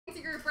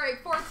group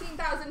break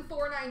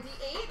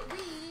 14,498.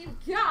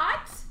 We've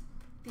got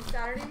the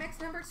Saturday mix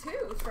number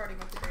 2, starting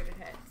with the graded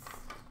hits.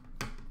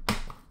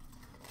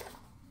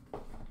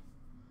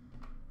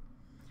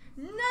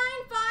 9-5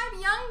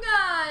 Young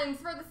Guns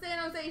for the San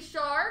Jose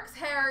Sharks,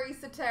 Harry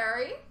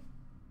Sateri.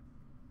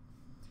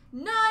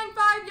 9-5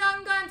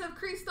 Young Guns of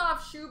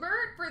Christoph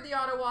Schubert for the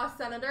Ottawa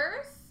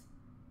Senators.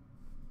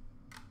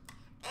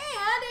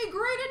 And a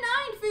graded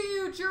 9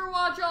 future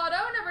watch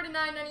auto, number to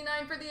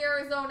 999 for the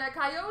Arizona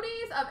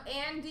Coyotes of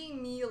Andy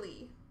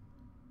Neely.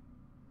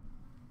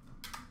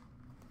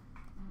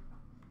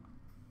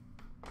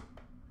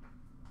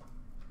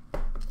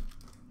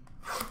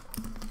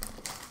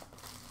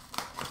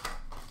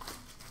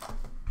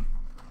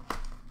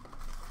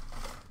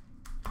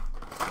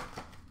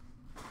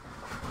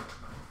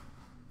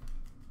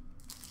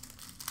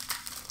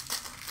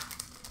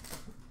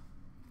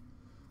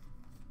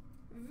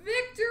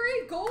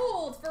 Victory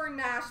Gold for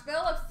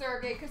Nashville of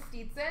Sergei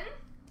Kostitsyn.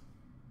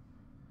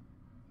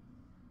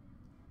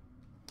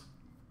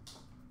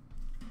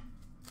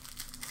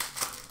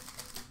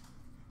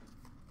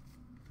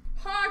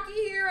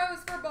 Hockey Heroes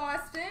for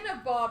Boston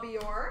of Bobby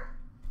Orr.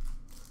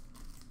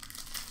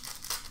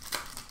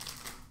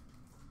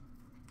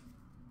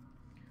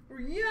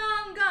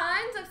 Young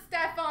Guns of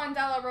Stefan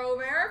Della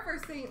Rovere for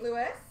St.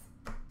 Louis.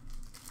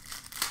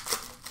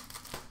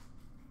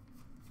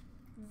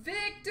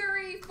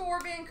 Victory for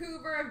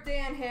Vancouver of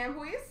Dan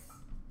Hamhuis.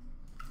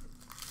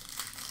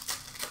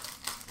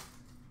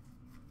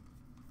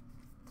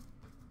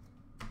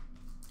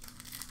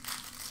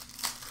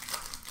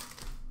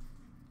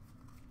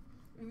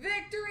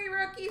 Victory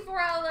rookie for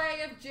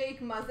LA of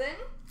Jake Muzzin.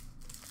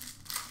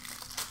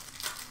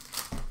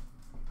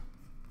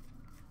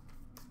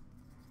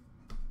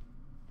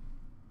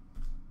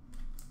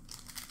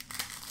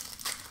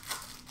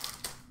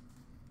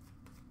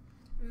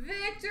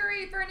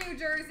 Victory for New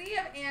Jersey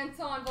of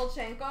Anton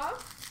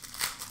Volchenkov.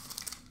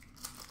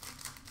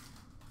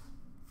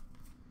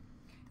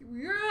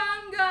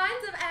 Young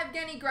Guns of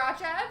Evgeny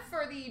Grachev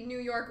for the New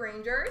York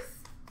Rangers.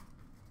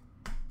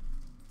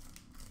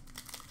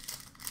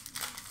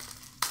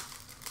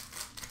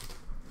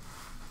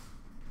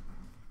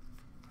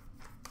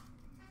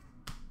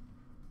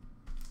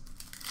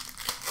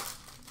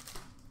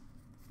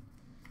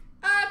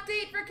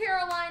 Update for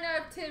Carolina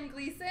of Tim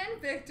Gleason.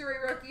 Victory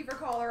rookie for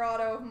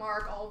Colorado of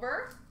Mark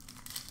Ulver.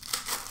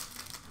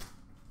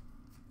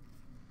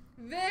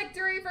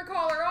 Victory for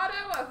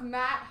Colorado of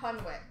Matt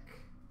Hunwick.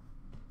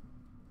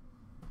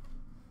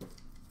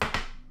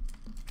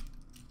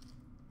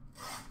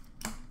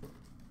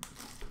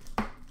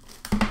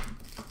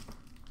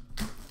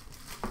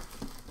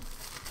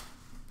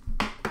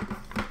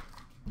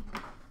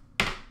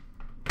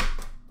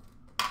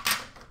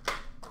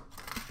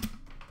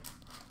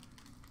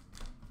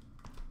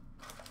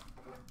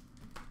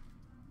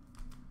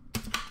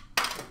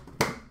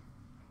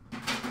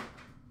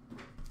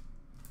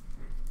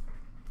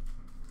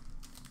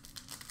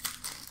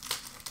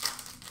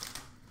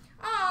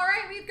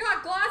 We've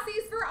got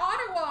glossies for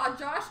Ottawa,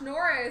 Josh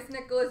Norris,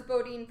 Nicholas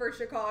Bodine for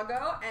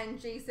Chicago, and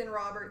Jason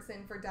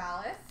Robertson for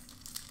Dallas.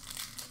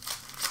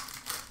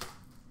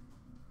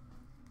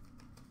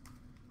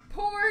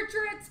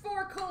 Portraits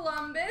for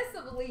Columbus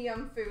of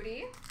Liam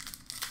Foudy.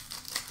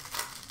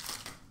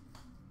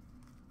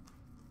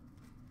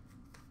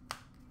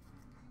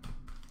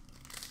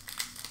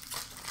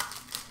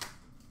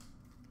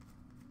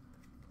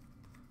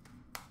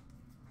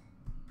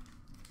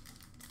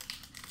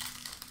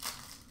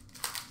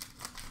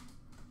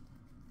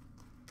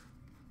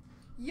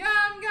 Young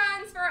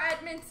Guns for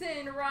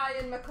Edmonton,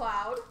 Ryan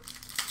McLeod.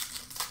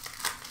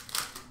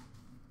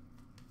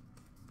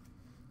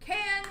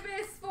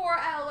 Canvas for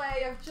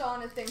LA of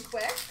Jonathan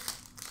Quick.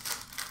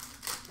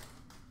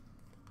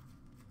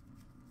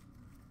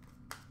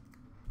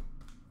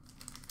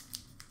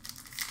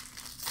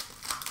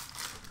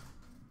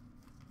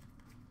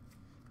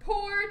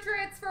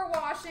 Portraits for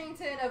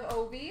Washington of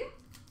Ovi.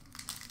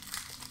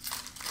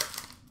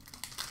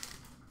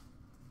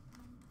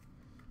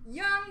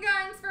 Young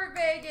Guns for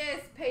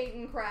Vegas,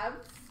 Peyton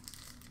Krebs.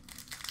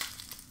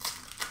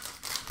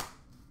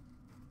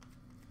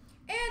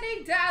 And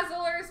a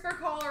Dazzlers for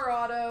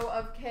Colorado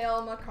of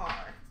Cale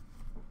Makar.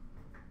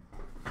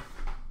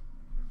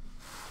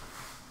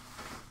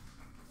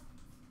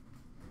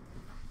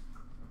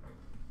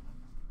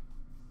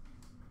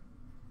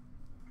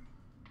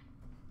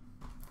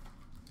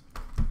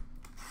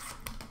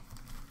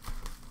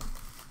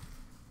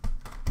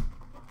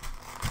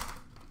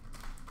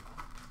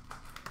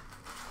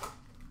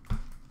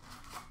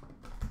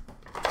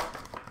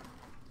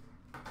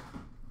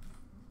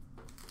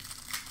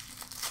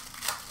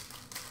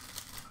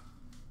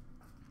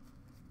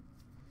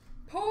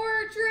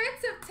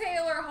 Portraits of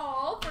Taylor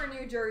Hall for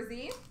New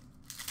Jersey.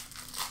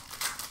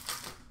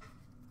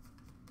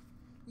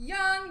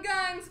 Young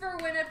Guns for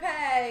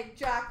Winnipeg,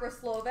 Jack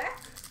Roslovic.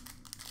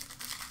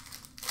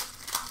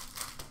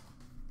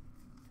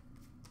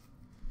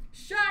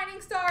 Shining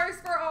Stars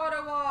for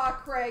Ottawa,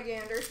 Craig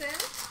Anderson.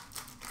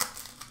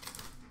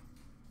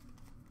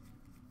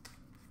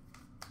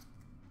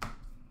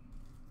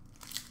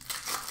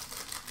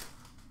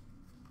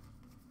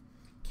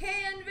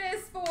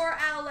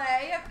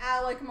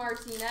 Alec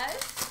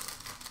Martinez.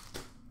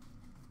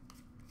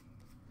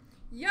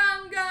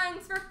 Young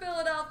Guns for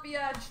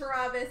Philadelphia,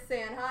 Travis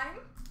Sanheim.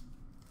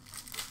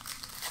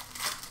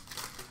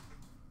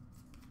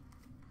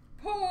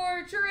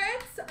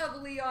 Portraits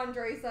of Leon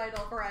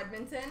Draisaitl for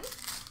Edmonton.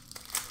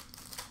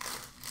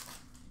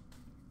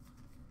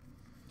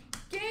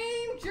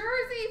 Game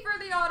jersey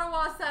for the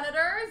Ottawa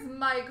Senators,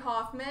 Mike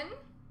Hoffman.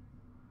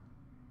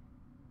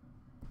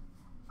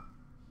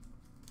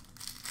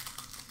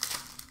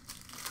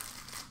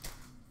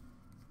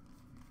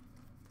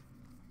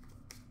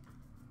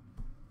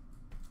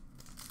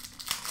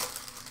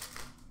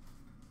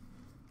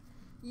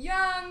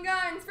 Young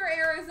Guns for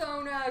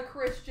Arizona,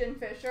 Christian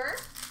Fisher.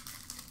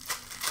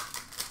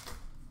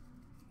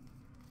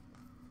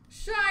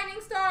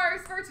 Shining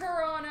Stars for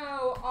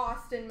Toronto,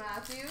 Austin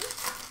Matthews.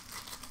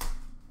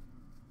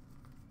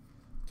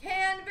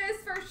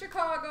 Canvas for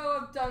Chicago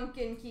of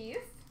Duncan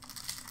Keith.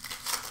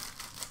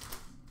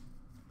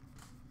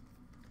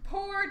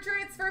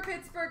 Portraits for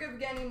Pittsburgh of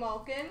Genny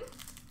Malkin.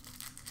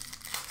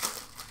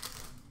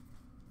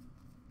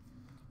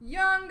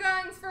 Young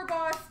Guns for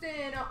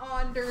Boston,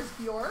 Anders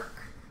Bjork.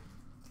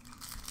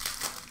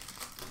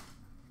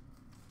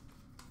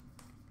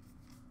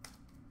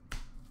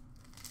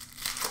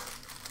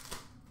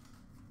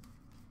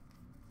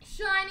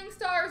 Shining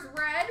Stars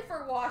Red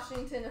for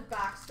Washington of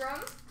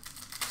Backstrom.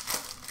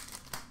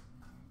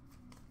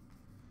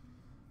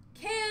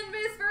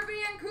 Canvas for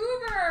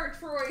Vancouver,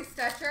 Troy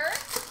Stecher.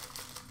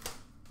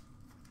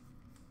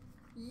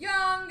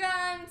 Young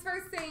Guns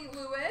for St.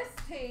 Louis,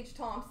 Tage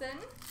Thompson.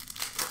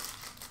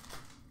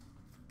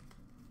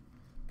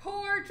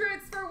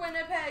 Portraits for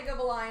Winnipeg of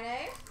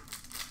Laine.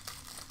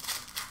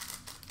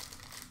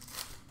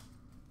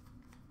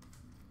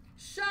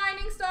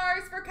 Shining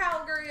Stars for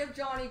Calgary of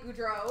Johnny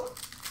Gaudreau.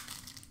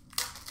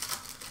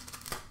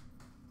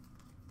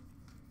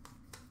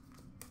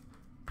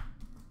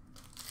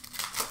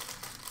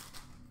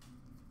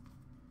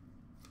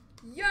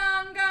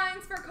 Young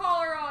Guns for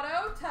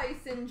Colorado,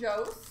 Tyson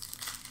Jost.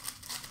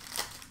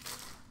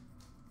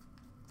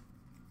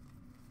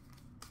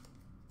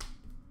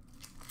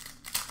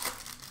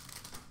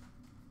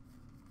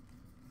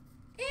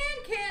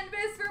 And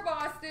Canvas for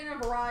Boston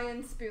of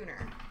Ryan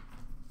Spooner.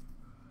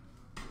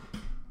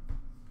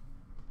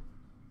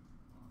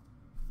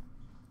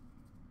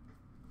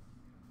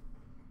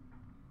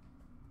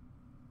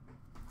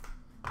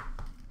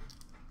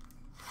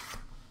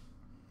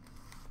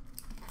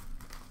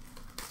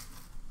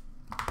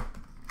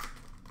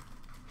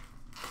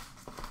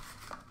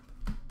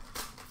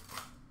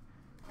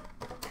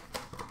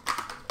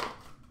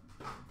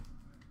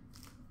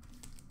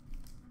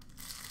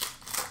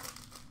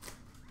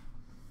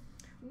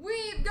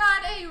 We've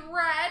got a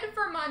red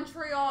for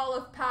Montreal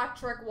of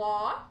Patrick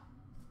Waugh.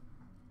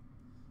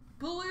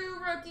 Blue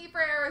rookie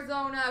for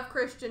Arizona of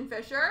Christian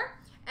Fisher.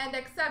 And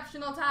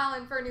exceptional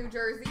talent for New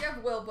Jersey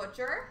of Will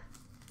Butcher.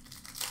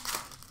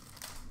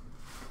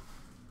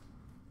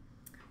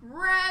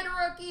 Red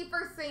rookie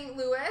for St.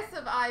 Louis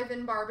of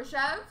Ivan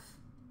Barbashev.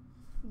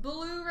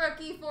 Blue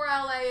rookie for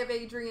LA of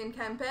Adrian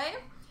Kempe.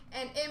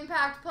 And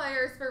impact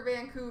players for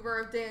Vancouver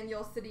of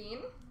Daniel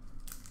Sedin.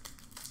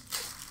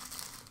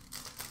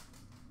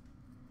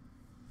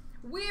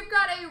 We've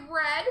got a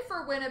red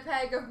for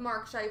Winnipeg of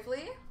Mark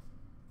Scheifele.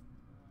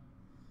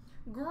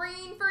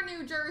 Green for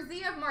New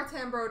Jersey of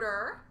Martin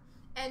Brodeur.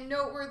 And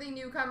noteworthy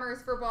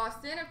newcomers for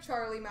Boston of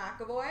Charlie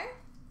McAvoy.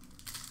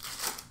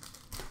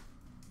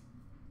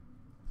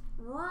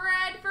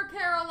 Red for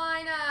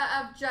Carolina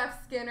of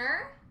Jeff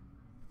Skinner.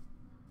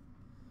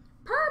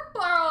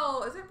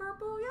 Purple! Is it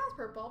purple? Yeah, it's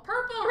purple.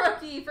 Purple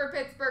rookie for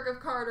Pittsburgh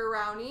of Carter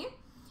Rowney.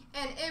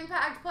 And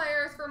impact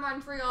players for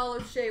Montreal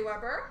of Shea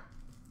Weber.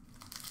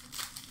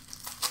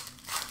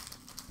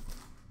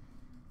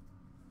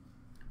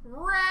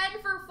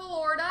 Red for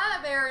Florida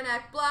of Aaron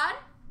Ekblad.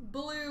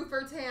 Blue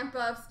for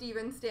Tampa of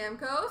Steven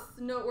Stamkos.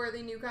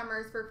 Noteworthy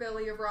newcomers for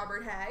Philly of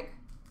Robert Hagg.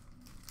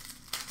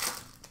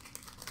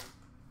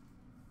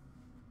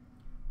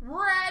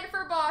 Red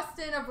for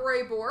Boston of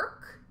Ray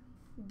Bourque.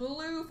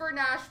 Blue for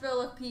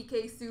Nashville of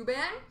PK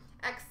Subban.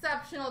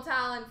 Exceptional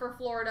talent for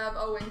Florida of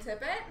Owen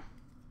Tippett.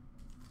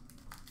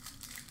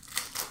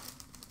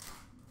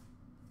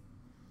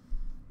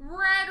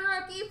 Red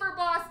rookie for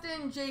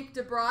Boston, Jake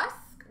DeBrusk.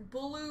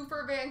 Blue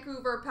for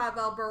Vancouver,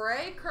 Pavel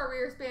Bure.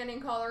 Career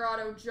spanning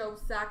Colorado, Joe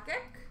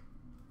Sakic.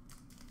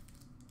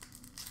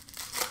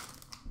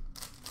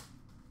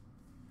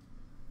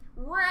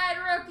 Red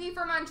rookie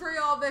for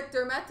Montreal,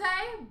 Victor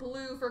Mete.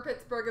 Blue for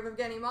Pittsburgh of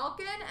Evgeny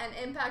Malkin. And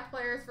impact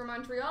players for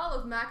Montreal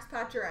of Max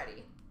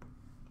Pacioretty.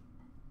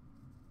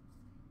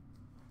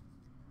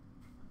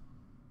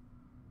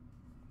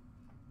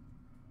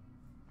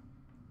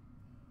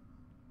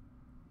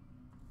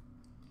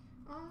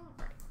 All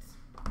right.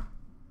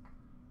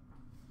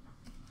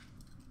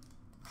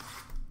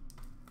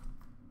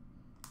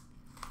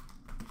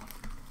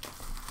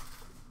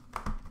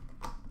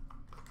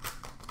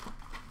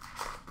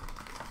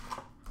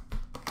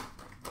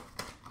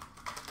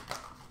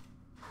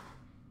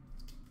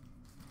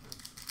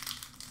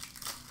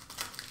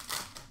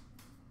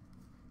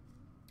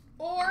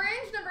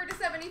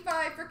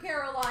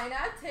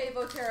 Carolina,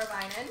 Teuvo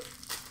Teravainen.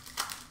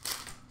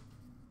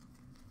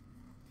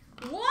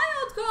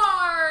 Wild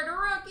card,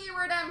 rookie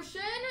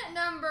redemption,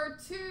 number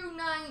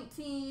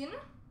 219,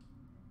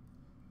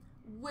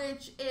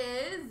 which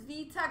is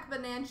Vitek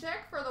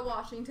Vanacek for the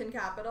Washington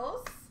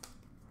Capitals.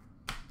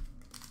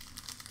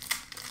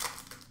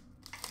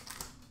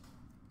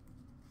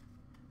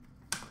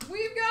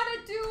 We've got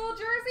a dual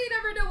jersey,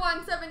 number to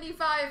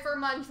 175 for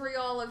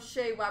Montreal of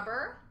Shea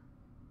Weber.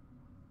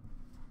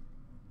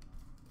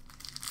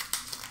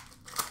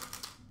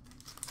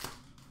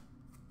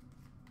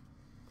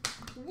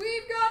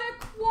 We've got a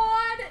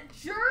quad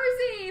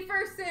jersey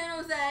for San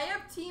Jose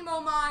of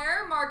Timo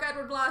Meier,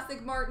 Marc-Edouard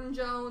Vlasic, Martin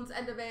Jones,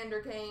 and Evander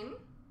Kane.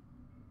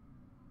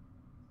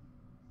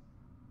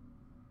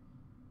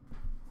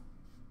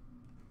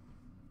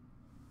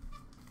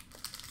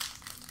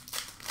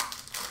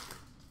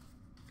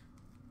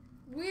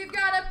 We've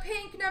got a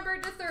pink number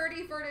to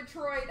 30 for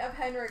Detroit of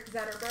Henrik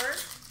Zetterberg.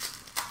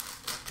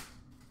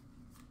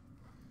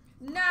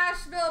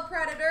 Nashville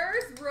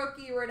Predators,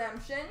 rookie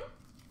redemption.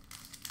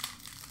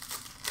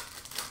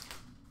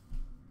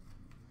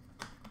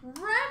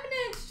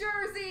 Remnants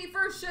jersey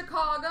for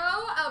Chicago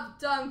of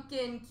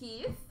Duncan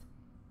Keith.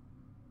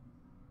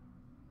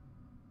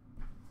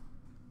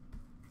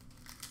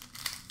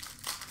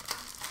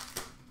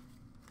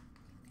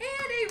 And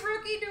a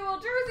rookie dual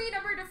jersey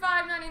number to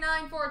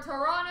 599 for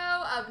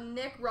Toronto of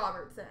Nick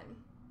Robertson.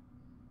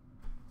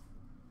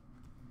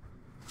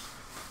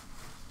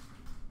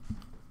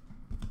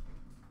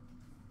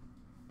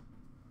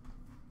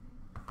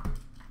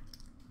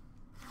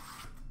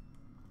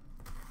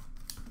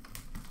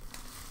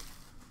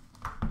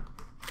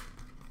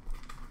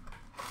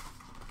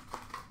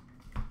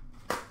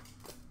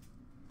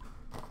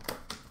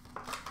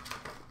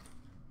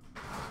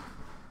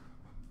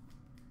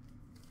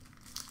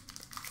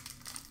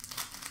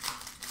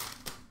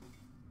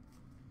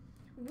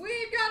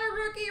 We've got a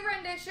rookie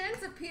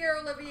renditions of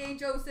Pierre-Olivier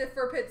Joseph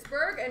for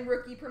Pittsburgh and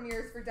rookie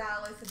premieres for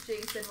Dallas of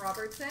Jason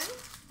Robertson.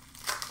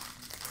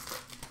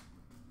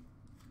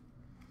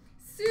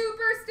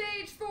 Super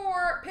Stage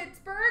for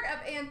Pittsburgh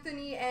of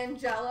Anthony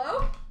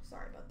Angelo.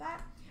 Sorry about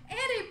that. And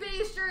a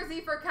base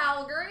jersey for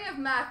Calgary of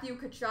Matthew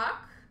Tkachuk.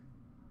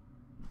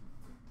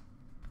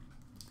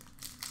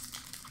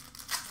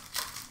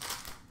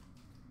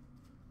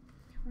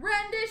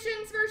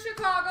 Renditions for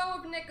Chicago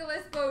of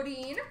Nicholas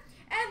Bodine.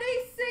 And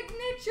a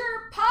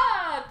signature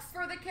pucks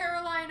for the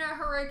Carolina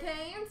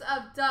Hurricanes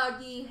of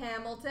Dougie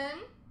Hamilton.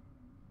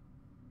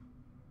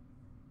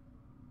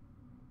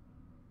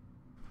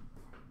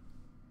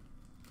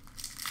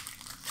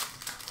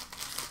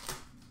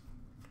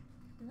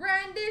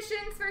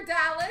 Renditions for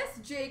Dallas,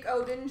 Jake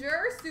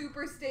Odinger,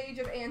 Super Stage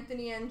of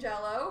Anthony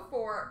Angelo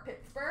for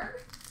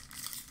Pittsburgh.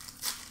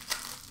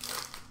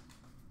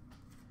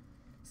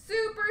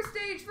 Super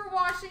Stage for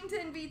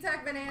Washington,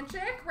 Vitek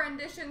Vanacek.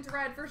 Renditions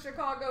red for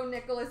Chicago,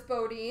 Nicholas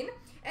Bodine.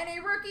 And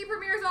a rookie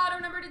premieres auto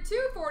number to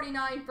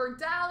 249 for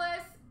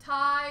Dallas,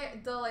 Ty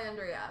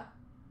Dellandrea.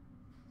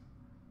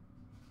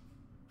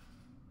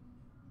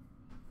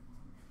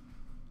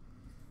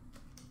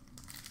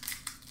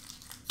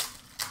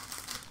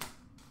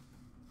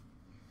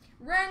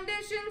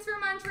 Renditions for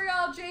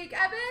Montreal, Jake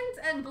Evans.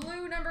 And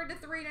blue number to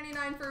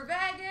 399 for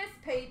Vegas,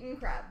 Peyton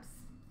Krebs.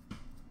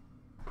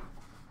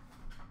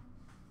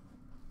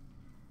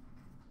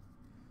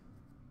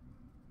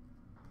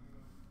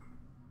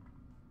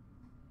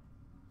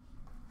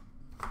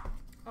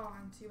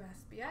 On to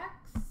SBX.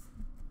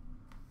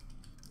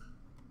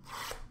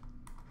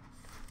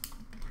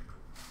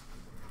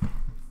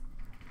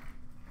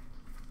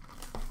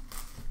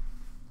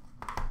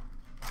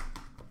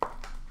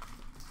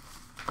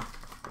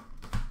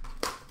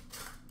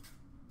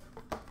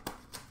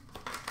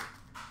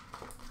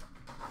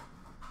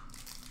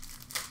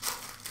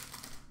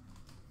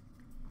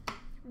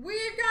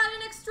 We've got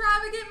an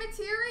extravagant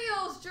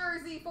materials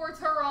jersey for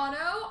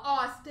Toronto,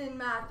 Austin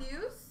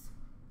Matthews.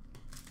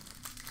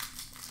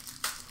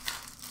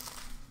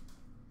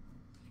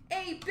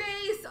 A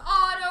base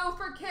auto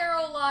for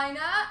Carolina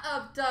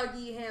of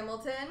Dougie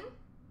Hamilton.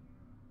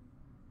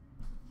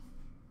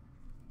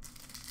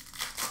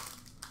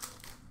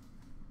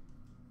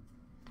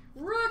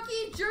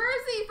 Rookie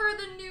jersey for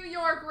the New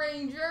York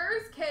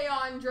Rangers,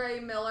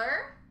 K'Andre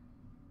Miller.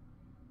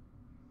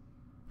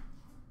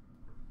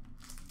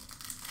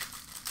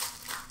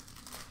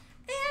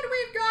 And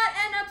we've got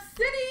an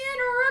Obsidian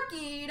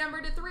rookie,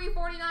 number to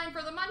 349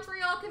 for the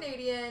Montreal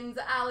Canadiens,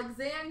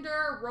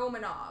 Alexander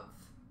Romanov.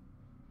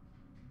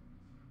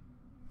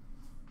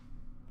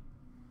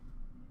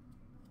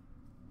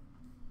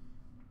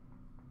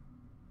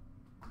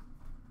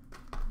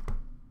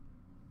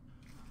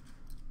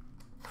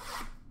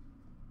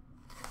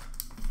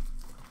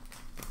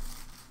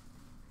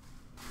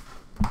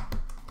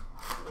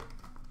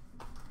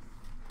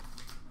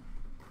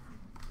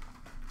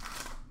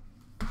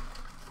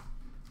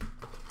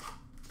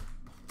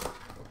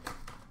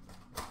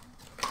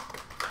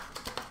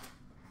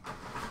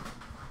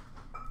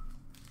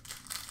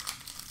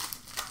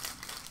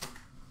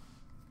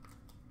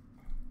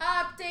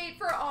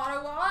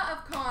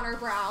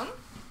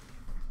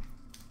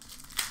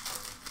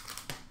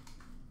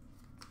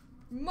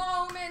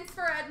 Moments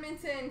for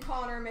Edmonton,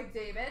 Connor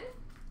McDavid.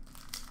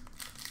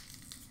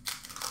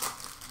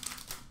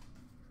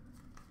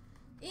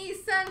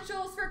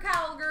 Essentials for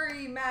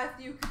Calgary,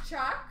 Matthew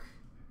Tkachuk.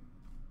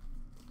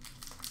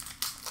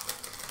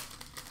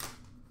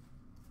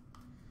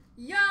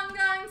 Young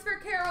Guns for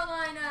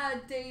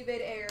Carolina,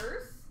 David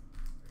Ayers.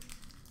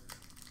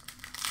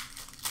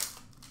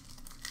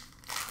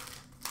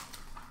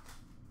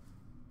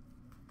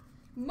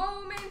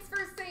 Moments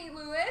for St.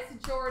 Louis,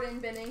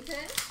 Jordan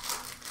Binnington.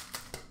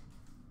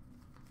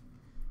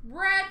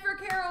 Red for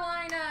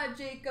Carolina,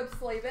 Jacob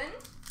Slavin.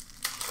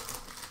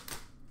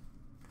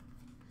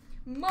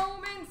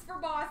 Moments for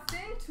Boston,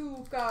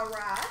 Tuukka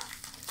Rask.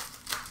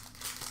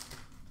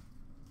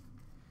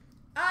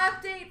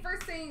 Update for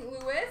St.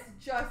 Louis,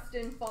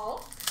 Justin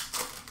Falk.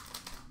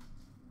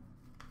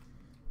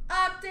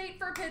 Update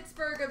for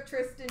Pittsburgh of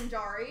Tristan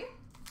Jarry.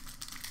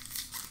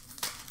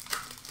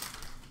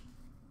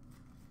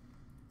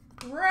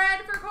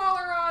 Red for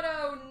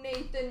Colorado,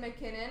 Nathan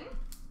McKinnon.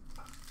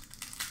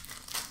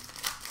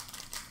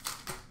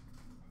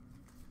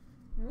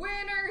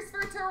 Winners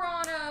for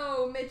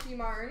Toronto, Mitchie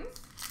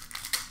Martins.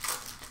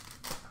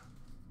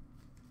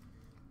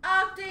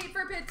 Update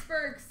for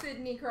Pittsburgh,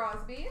 Sidney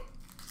Crosby.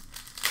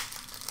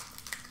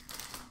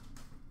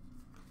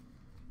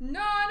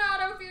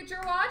 Non-auto Future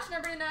Watch,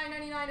 number to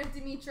 999 of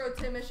Dmytro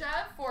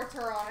Timoshev for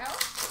Toronto.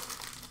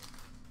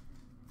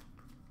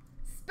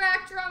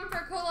 Spectrum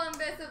for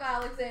Columbus of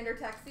Alexander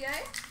Texier.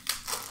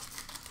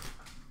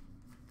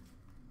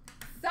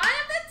 Sign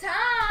of the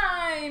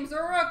Times,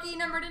 rookie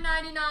number to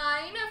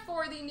 99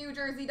 for the New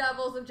Jersey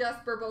Devils of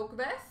Jesper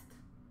Boqvist.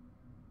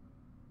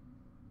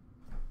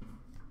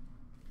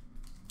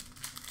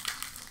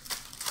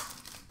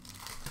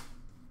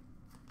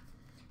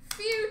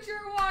 Future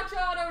Watch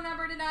Auto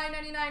number to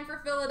 999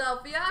 for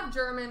Philadelphia of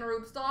German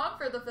Rubstov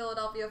for the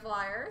Philadelphia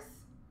Flyers.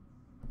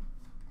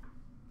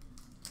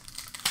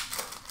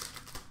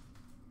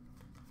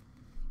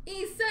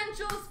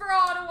 Essentials for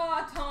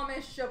Ottawa,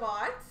 Thomas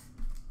Chabot.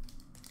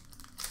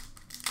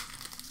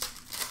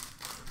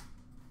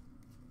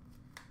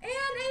 And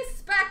a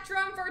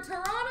Spectrum for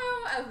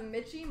Toronto of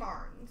Mitchie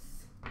Martins.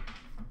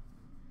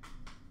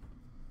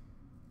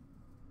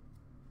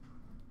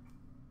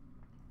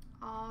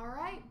 All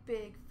right,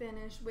 big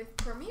finish with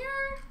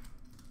Premier.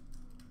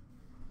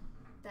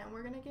 Then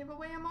we're going to give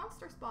away a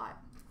monster spot.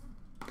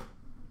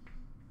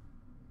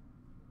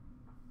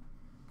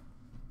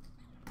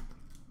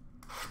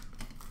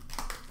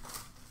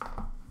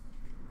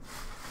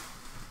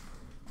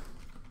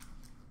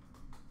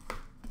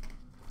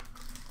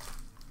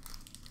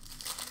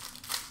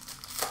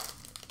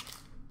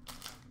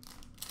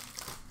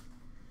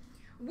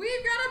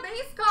 We've got a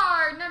base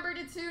card, number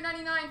to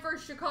 299 for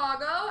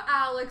Chicago,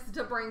 Alex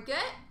DeBrincat.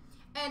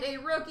 And a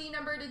rookie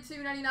number to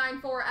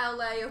 299 for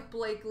LA of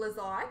Blake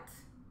Lizotte.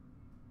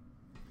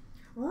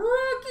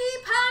 Rookie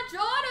patch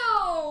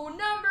auto,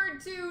 number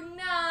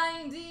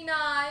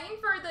 299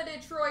 for the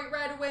Detroit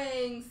Red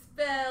Wings,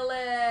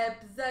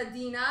 Philip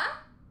Zadina.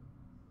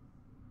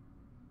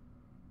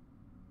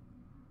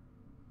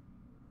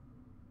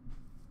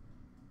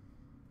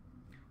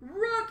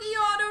 Rookie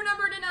auto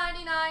number to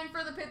 99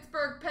 for the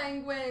Pittsburgh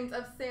Penguins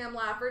of Sam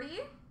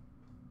Lafferty.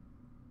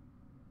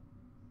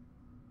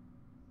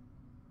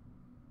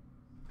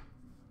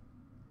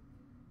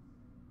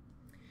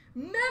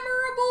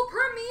 Memorable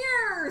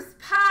Premiers,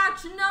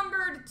 patch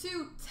numbered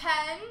to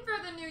 10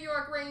 for the New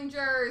York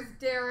Rangers,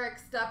 Derek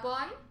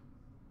Stepan.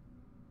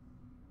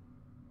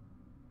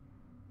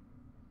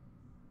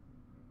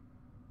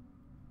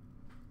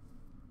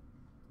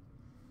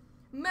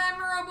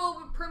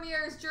 Memorable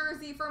Premiers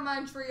jersey for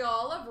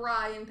Montreal of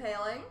Ryan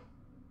Poehling.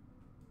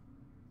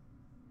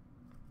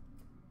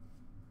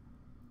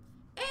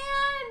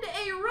 And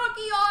a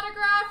rookie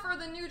autograph for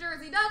the New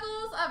Jersey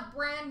Devils of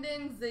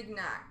Brandon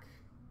Zignac.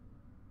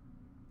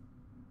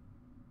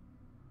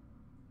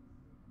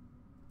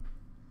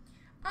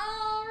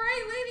 All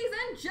right, ladies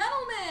and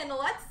gentlemen,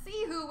 let's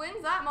see who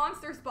wins that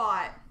monster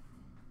spot.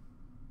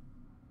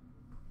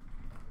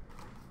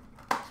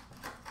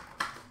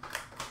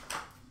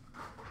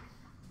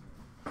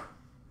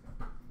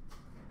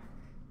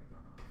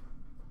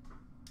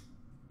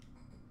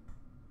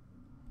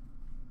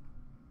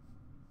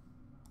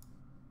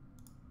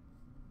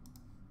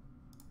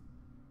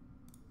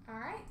 All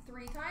right,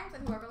 3 times,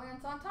 and whoever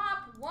lands on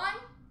top. 1,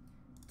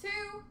 2,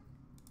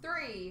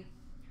 3.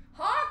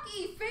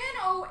 Hockey Fin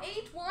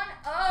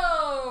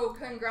 0810.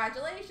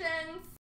 Congratulations.